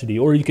ultimate destiny.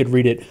 Or you could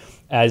read it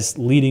as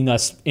leading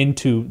us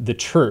into the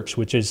church,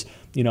 which is,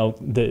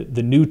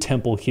 the new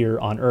temple here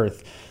on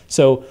earth.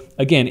 So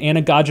again,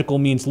 anagogical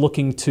means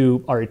looking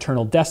to our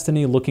eternal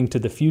destiny, looking to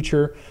the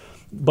future.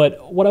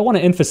 But what I want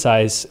to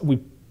emphasize, we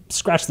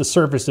scratch the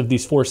surface of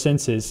these four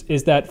senses,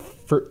 is that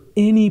for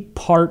any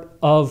part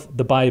of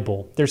the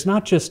Bible, there's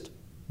not just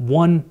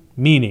one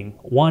meaning,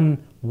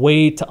 one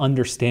way to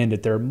understand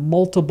it. There are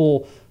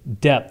multiple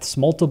depths,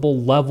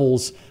 multiple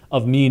levels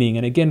of meaning.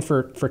 And again,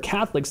 for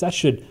Catholics, that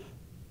should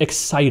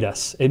excite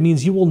us. It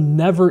means you will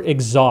never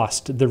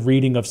exhaust the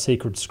reading of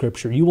sacred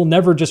scripture. You will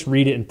never just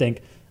read it and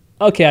think,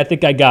 okay, I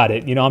think I got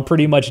it. I'm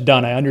pretty much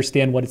done. I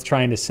understand what it's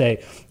trying to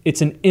say.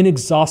 It's an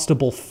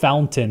inexhaustible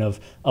fountain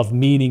of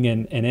meaning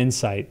and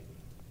insight.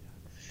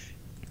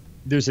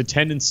 There's a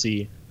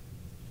tendency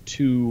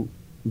to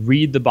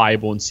read the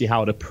Bible and see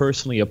how it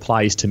personally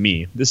applies to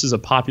me. This is a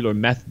popular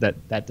method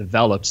that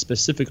developed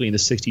specifically in the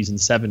 60s and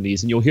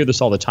 70s, and you'll hear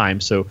this all the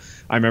time. So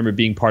I remember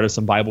being part of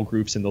some Bible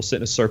groups, and they'll sit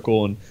in a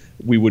circle, and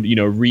we would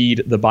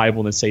read the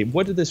Bible and say,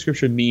 what did this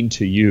scripture mean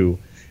to you?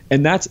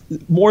 And that's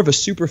more of a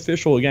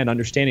superficial, again,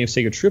 understanding of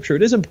sacred scripture.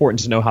 It is important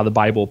to know how the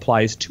Bible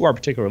applies to our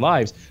particular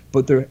lives,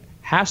 but there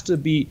has to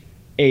be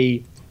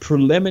a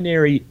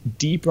preliminary,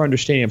 deeper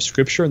understanding of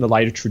scripture in the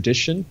light of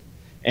tradition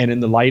and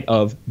in the light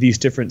of these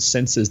different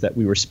senses that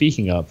we were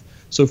speaking of.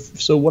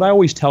 So what I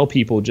always tell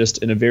people, just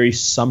in a very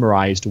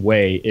summarized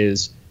way,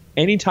 is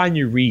anytime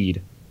you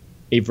read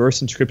a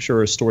verse in scripture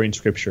or a story in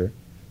scripture,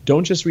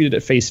 don't just read it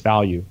at face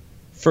value.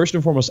 First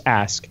and foremost,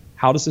 ask,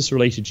 how does this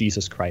relate to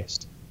Jesus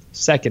Christ?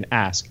 Second,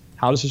 ask,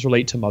 how does this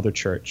relate to Mother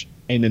Church?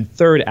 And then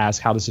third,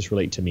 ask, how does this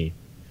relate to me?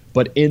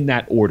 But in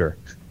that order.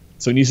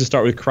 So it needs to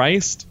start with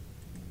Christ,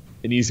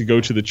 it needs to go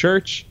to the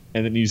church,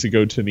 and it needs to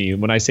go to me.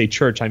 And when I say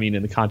church, I mean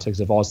in the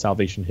context of all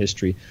salvation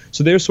history.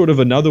 So there's sort of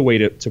another way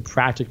to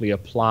practically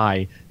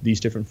apply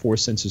these different four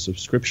senses of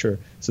Scripture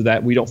so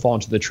that we don't fall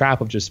into the trap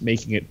of just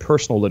making it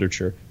personal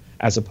literature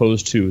as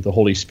opposed to the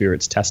Holy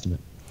Spirit's testament.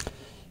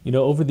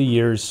 Over the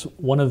years,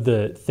 one of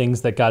the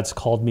things that God's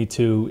called me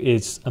to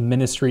is a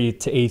ministry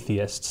to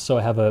atheists. So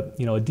I have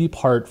a deep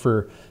heart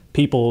for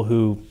people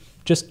who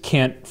just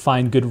can't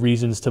find good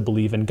reasons to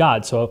believe in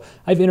God. So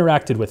I've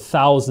interacted with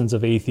thousands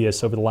of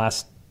atheists over the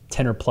last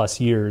 10 or plus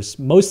years,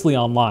 mostly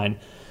online.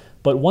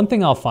 But one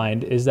thing I'll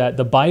find is that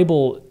the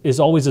Bible is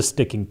always a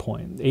sticking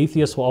point.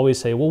 Atheists will always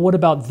say, well, what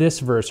about this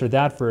verse or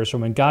that verse, or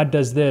when God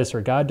does this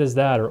or God does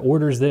that, or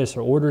orders this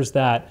or orders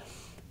that.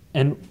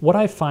 And what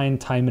I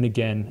find time and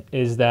again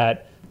is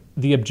that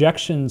the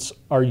objections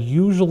are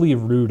usually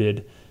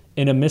rooted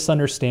in a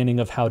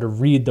misunderstanding of how to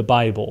read the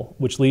Bible,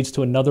 which leads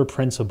to another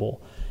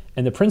principle.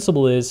 And the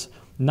principle is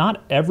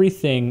not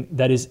everything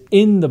that is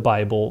in the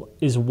Bible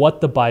is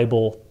what the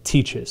Bible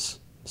teaches.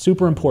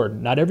 Super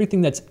important. Not everything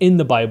that's in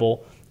the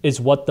Bible is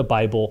what the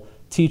Bible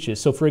teaches.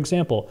 So for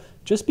example,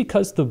 just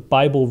because the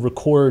Bible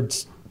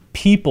records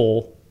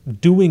people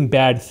doing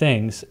bad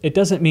things, it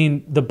doesn't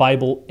mean the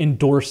Bible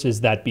endorses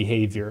that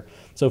behavior.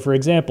 So for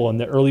example, in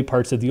the early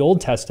parts of the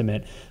Old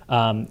Testament,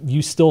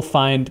 you still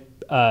find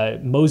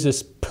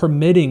Moses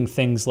permitting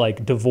things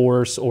like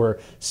divorce or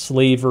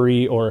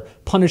slavery or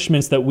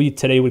punishments that we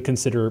today would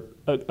consider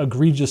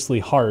egregiously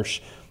harsh.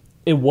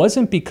 It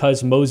wasn't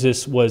because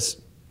Moses was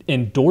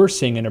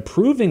endorsing and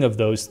approving of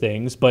those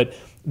things, but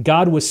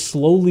God was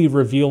slowly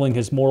revealing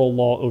his moral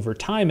law over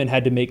time and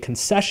had to make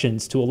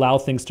concessions to allow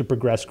things to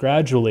progress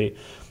gradually.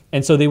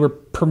 And so they were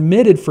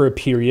permitted for a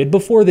period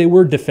before they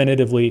were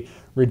definitively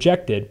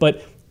rejected.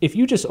 But if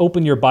you just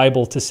open your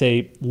Bible to,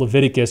 say,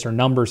 Leviticus or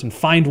Numbers and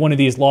find one of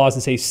these laws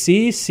and say,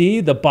 see,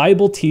 the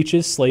Bible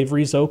teaches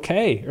slavery is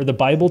okay, or the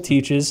Bible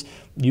teaches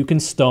you can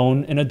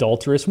stone an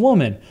adulterous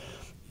woman,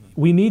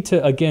 we need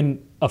to,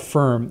 again,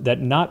 affirm that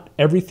not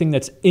everything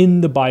that's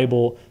in the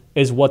Bible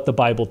is what the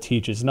Bible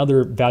teaches.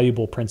 Another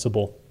valuable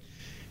principle.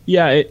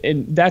 Yeah,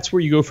 and that's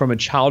where you go from a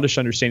childish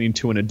understanding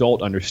to an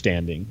adult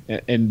understanding.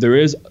 And there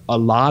is a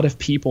lot of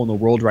people in the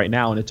world right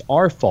now, and it's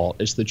our fault.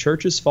 It's the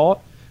church's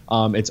fault.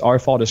 It's our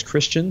fault as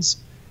Christians,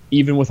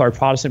 even with our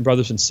Protestant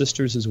brothers and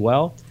sisters as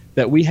well,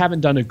 that we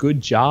haven't done a good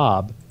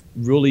job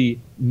really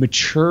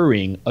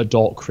maturing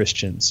adult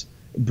Christians,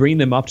 bring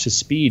them up to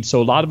speed.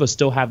 So a lot of us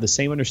still have the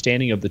same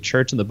understanding of the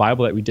church and the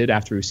Bible that we did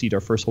after we received our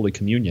first Holy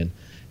Communion.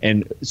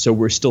 And so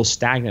we're still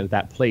stagnant at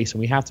that place. And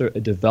we have to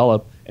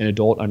develop an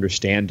adult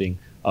understanding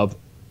of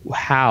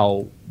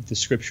how the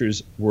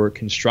scriptures were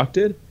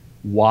constructed,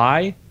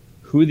 why,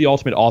 who the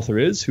ultimate author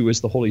is, who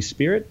is the Holy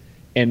Spirit,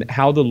 and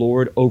how the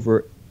Lord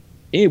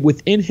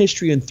within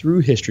history and through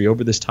history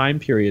over this time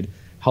period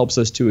helps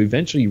us to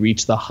eventually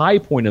reach the high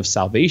point of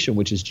salvation,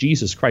 which is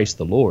Jesus Christ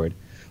the Lord.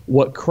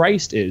 What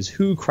Christ is,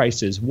 who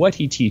Christ is, what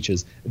he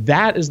teaches,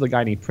 that is the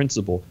guiding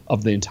principle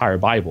of the entire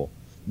Bible,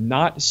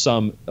 not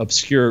some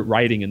obscure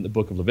writing in the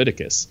book of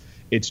Leviticus.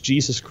 It's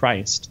Jesus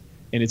Christ,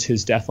 and it's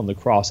his death on the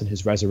cross and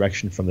his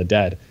resurrection from the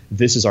dead.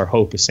 This is our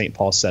hope, as St.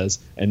 Paul says,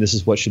 and this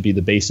is what should be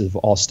the basis of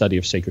all study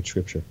of sacred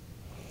scripture.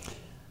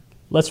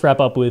 Let's wrap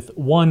up with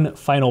one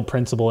final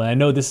principle, and I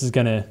know this is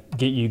going to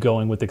get you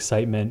going with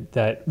excitement,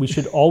 that we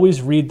should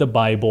always read the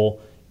Bible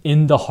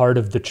in the heart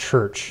of the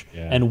church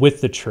and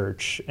with the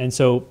church. And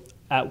so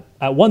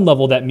at one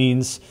level, that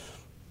means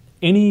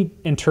any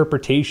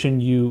interpretation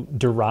you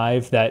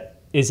derive that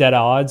is at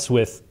odds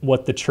with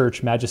what the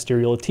church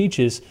magisterial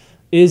teaches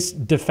is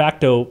de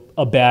facto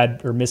a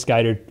bad or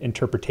misguided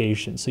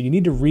interpretation. So you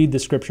need to read the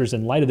scriptures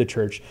in light of the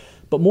church.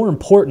 But more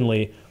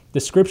importantly, the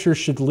scriptures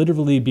should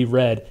literally be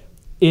read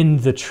in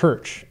the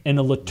church, in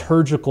a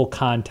liturgical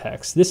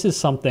context. This is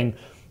something,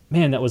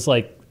 man, that was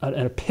like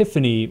an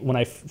epiphany when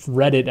I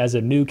read it as a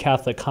new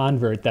Catholic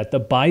convert, that the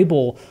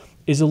Bible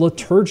is a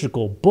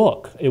liturgical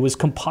book. It was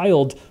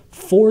compiled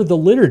for the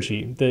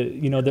liturgy.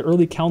 The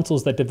early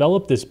councils that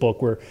developed this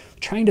book were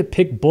trying to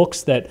pick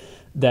books that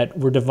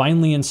were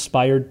divinely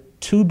inspired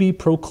to be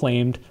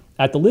proclaimed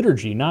at the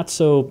liturgy, not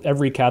so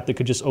every Catholic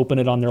could just open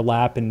it on their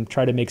lap and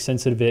try to make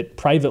sense of it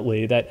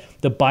privately, that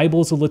the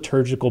Bible is a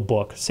liturgical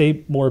book.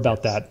 Say more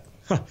about that.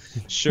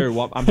 Sure.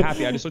 Well, I'm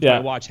happy. I just looked at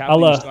my watch.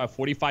 Happily, you still have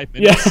 45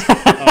 minutes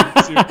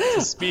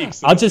to speak.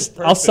 So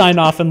I'll sign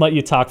off and let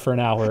you talk for an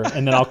hour,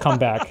 and then I'll come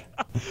back.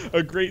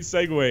 A great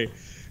segue.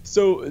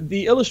 So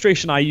the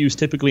illustration I use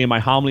typically in my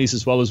homilies,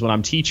 as well as when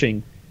I'm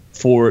teaching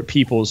for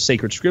people's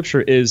sacred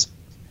scripture, is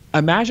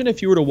imagine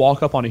if you were to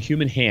walk up on a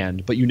human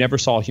hand, but you never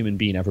saw a human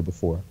being ever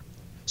before.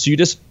 So you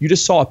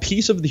just saw a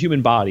piece of the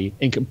human body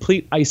in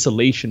complete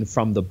isolation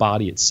from the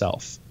body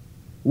itself.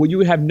 Well, you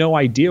would have no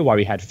idea why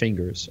we had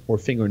fingers or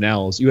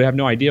fingernails. You would have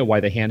no idea why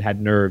the hand had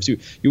nerves. You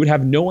would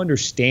have no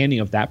understanding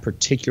of that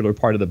particular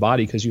part of the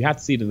body, because you have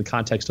to see it in the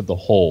context of the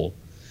whole.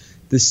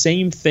 The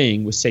same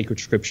thing with sacred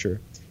scripture.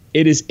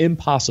 It is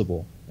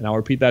impossible, and I'll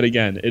repeat that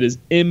again, it is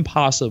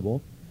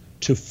impossible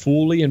to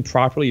fully and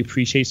properly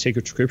appreciate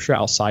sacred scripture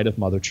outside of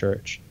Mother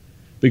Church,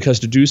 because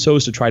to do so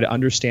is to try to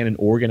understand an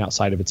organ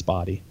outside of its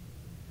body.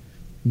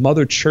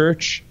 Mother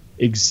Church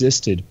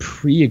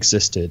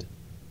pre-existed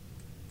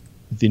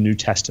the New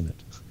Testament.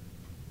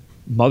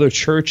 Mother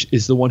Church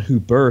is the one who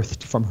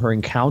birthed from her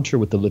encounter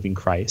with the living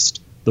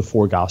Christ the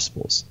four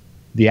Gospels,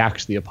 the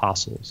Acts of the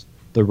Apostles,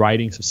 the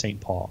writings of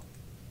St. Paul.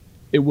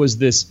 It was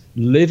this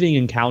living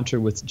encounter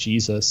with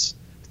Jesus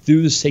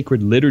through the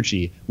sacred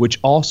liturgy, which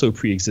also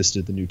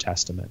pre-existed the New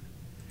Testament,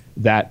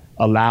 that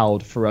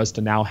allowed for us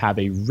to now have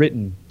a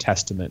written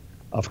testament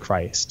of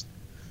Christ.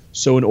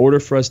 So in order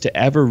for us to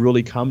ever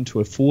really come to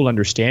a full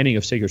understanding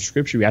of sacred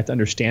scripture, we have to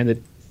understand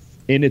it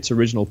in its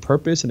original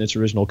purpose and its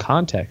original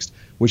context,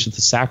 which is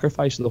the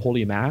sacrifice of the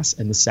Holy Mass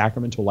and the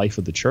sacramental life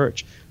of the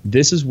church.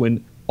 This is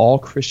when all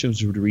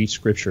Christians would read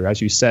scripture.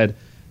 As you said,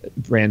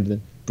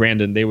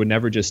 Brandon, they would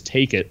never just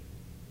take it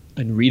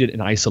and read it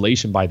in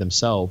isolation by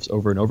themselves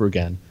over and over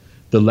again.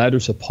 The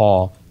letters of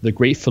Paul, the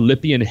great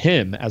Philippian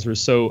hymn, as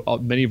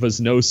many of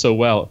us know so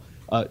well,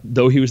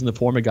 though he was in the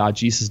form of God,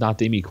 Jesus not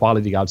deeming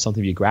equality to God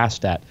something to be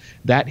grasped at.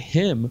 That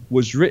hymn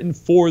was written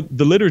for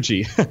the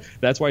liturgy.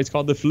 That's why it's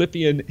called the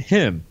Philippian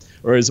hymn,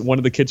 or as one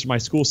of the kids from my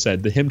school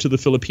said, the hymn to the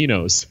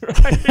Filipinos.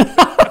 Right?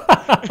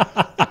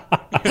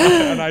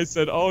 And I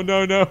said, oh,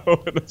 no,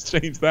 let's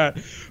change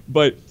that.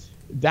 But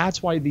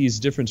that's why these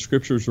different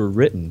scriptures were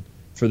written,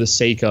 for the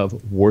sake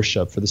of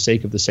worship, for the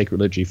sake of the sacred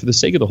liturgy, for the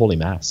sake of the Holy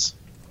Mass.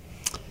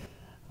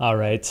 All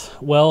right.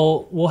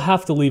 Well, we'll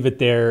have to leave it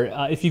there.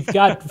 If you've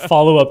got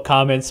follow-up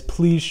comments,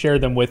 please share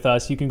them with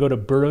us. You can go to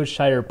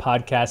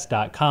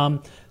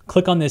burrowshirepodcast.com,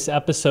 click on this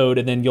episode,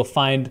 and then you'll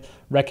find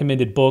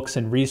recommended books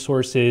and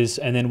resources,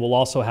 and then we'll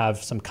also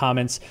have some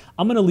comments.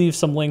 I'm going to leave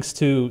some links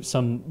to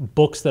some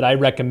books that I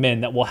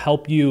recommend that will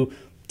help you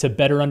to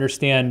better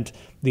understand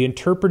the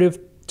interpretive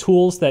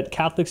tools that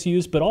Catholics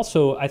use, but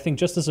also, I think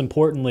just as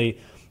importantly,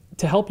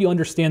 to help you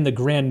understand the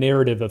grand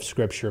narrative of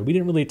Scripture. We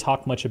didn't really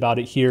talk much about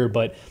it here,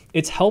 but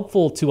it's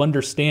helpful to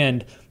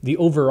understand the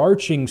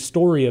overarching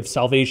story of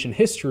salvation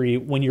history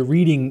when you're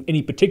reading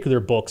any particular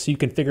book, so you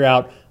can figure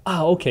out,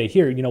 okay,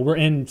 here, we're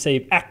in,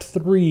 say, Act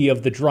 3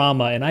 of the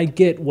drama, and I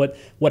get what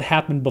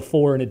happened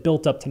before, and it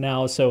built up to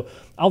now. So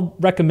I'll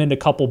recommend a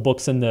couple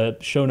books in the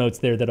show notes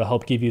there that'll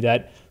help give you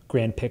that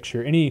grand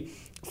picture. Any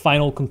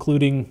final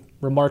concluding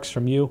remarks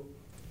from you?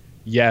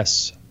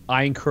 Yes.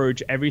 I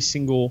encourage every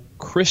single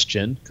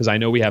Christian, because I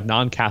know we have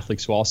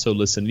non-Catholics who also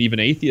listen, and even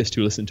atheists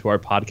who listen to our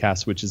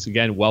podcast, which is,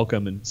 again,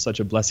 welcome and such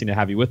a blessing to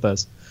have you with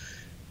us.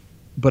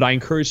 But I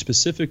encourage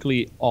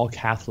specifically all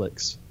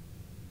Catholics,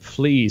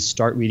 please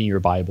start reading your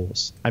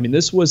Bibles. I mean,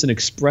 this was an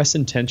express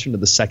intention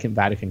of the Second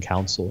Vatican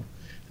Council,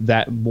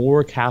 that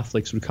more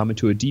Catholics would come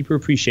into a deeper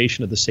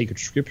appreciation of the sacred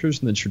scriptures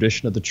and the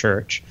tradition of the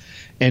church.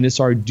 And it's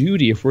our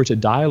duty, if we're to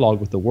dialogue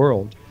with the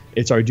world,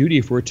 it's our duty,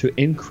 if we're to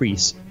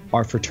increase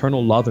our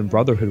fraternal love and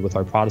brotherhood with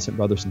our Protestant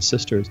brothers and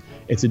sisters.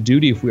 It's a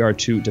duty, if we are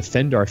to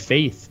defend our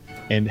faith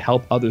and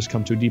help others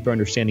come to a deeper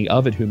understanding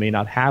of it who may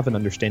not have an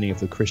understanding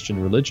of the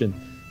Christian religion.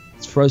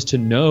 It's for us to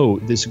know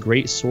this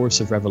great source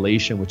of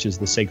revelation, which is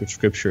the sacred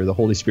scripture, the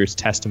Holy Spirit's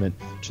testament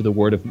to the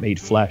Word of made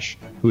flesh,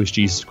 who is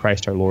Jesus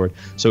Christ our Lord.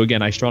 So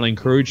again, I strongly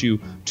encourage you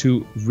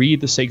to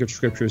read the sacred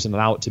scriptures and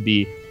allow it to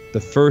be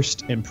the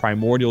first and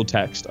primordial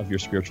text of your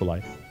spiritual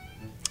life.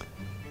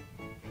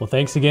 Well,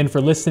 thanks again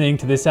for listening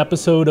to this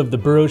episode of the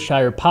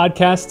Burrowshire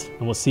Podcast,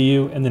 and we'll see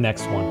you in the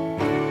next one.